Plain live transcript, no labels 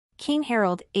King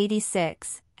Harald,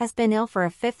 86, has been ill for a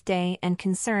fifth day and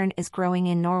concern is growing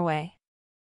in Norway.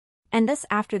 And this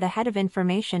after the head of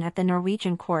information at the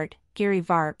Norwegian court, Guri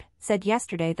Varpe, said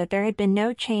yesterday that there had been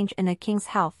no change in the king's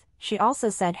health. She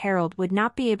also said Harald would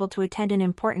not be able to attend an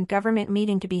important government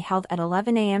meeting to be held at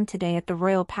 11 a.m. today at the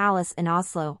royal palace in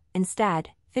Oslo. Instead,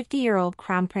 50-year-old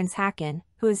Crown Prince Håkon,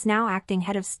 who is now acting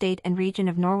head of state and regent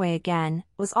of Norway again,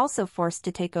 was also forced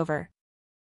to take over.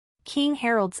 King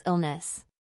Harald's illness.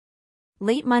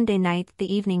 Late Monday night,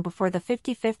 the evening before the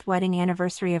 55th wedding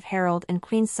anniversary of Harald and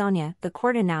Queen Sonja, the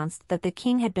court announced that the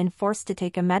king had been forced to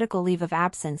take a medical leave of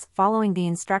absence following the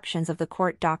instructions of the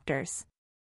court doctors.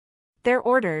 Their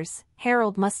orders: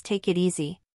 Harald must take it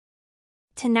easy.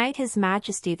 Tonight His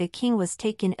Majesty the King was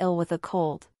taken ill with a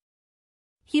cold.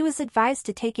 He was advised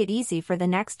to take it easy for the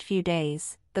next few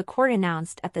days, the court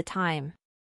announced at the time.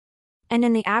 And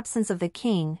in the absence of the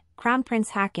king, Crown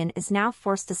Prince Håkon is now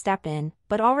forced to step in,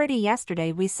 but already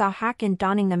yesterday we saw Håkon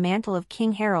donning the mantle of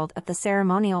King Harald at the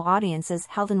ceremonial audiences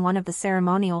held in one of the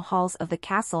ceremonial halls of the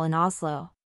castle in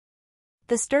Oslo.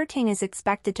 The Storting is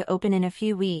expected to open in a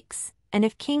few weeks, and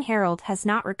if King Harald has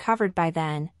not recovered by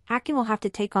then, Håkon will have to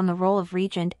take on the role of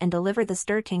regent and deliver the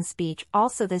Storting speech.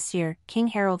 Also this year, King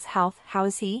Harald's health, how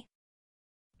is he?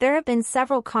 There have been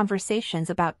several conversations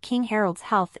about King Harald's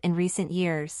health in recent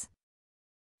years.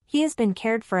 He has been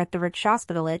cared for at the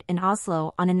Rikshospitalet in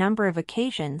Oslo on a number of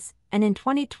occasions, and in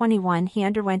 2021 he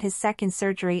underwent his second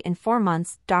surgery in 4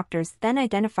 months. Doctors then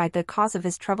identified the cause of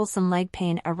his troublesome leg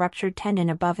pain, a ruptured tendon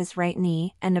above his right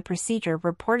knee, and the procedure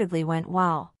reportedly went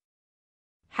well.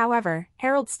 However,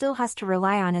 Harald still has to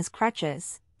rely on his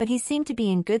crutches, but he seemed to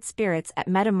be in good spirits at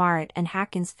Mette Marit and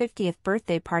Håkon's 50th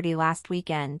birthday party last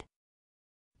weekend.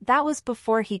 That was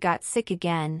before he got sick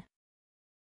again.